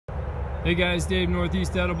Hey guys, Dave,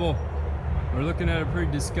 Northeast Edible. We're looking at a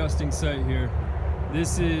pretty disgusting sight here.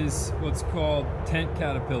 This is what's called tent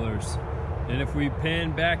caterpillars. And if we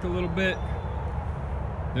pan back a little bit,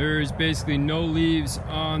 there is basically no leaves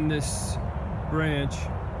on this branch.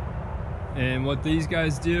 And what these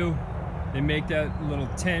guys do, they make that little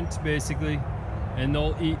tent basically, and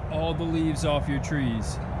they'll eat all the leaves off your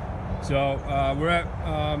trees. So we're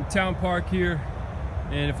at Town Park here,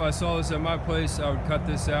 and if I saw this at my place, I would cut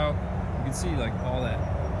this out. You can see like all that,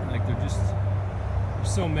 like there's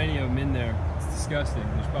so many of them in there. It's disgusting.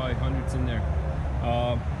 There's probably hundreds in there.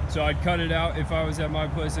 So I'd cut it out. If I was at my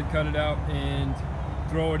place, I'd cut it out and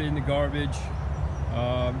throw it in the garbage.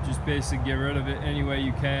 Just basically get rid of it any way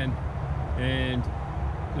you can. And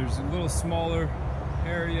there's a little smaller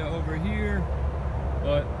area over here,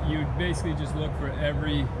 but you'd basically just look for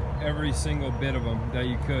every single bit of them that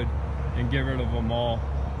you could and get rid of them all.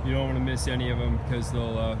 You don't want to miss any of them because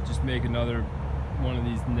they'll just make another one of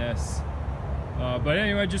these nests. But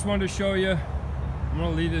anyway, just wanted to show you. I'm gonna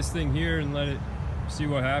leave this thing here and let it see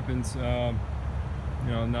what happens. You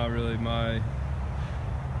know, not really my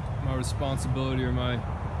responsibility or my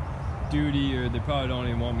duty, or they probably don't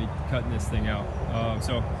even want me cutting this thing out.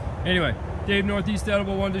 So anyway, Dave, Northeast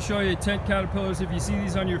Edible, wanted to show you tent caterpillars. If you see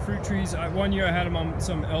these on your fruit trees, one year I had them on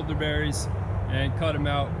some elderberries and cut them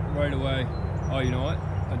out right away. Oh, you know what?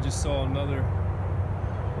 I just saw another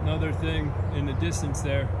thing in the distance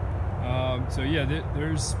there. So yeah,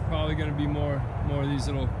 there's probably going to be more of these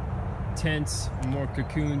little tents, more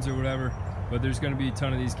cocoons or whatever. But there's going to be a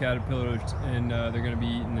ton of these caterpillars, and they're going to be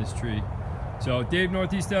eating this tree. So Dave,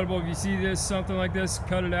 Northeast Edible, if you see this, something like this,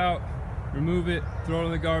 cut it out, remove it, throw it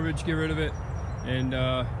in the garbage, get rid of it, and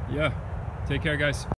yeah, take care, guys.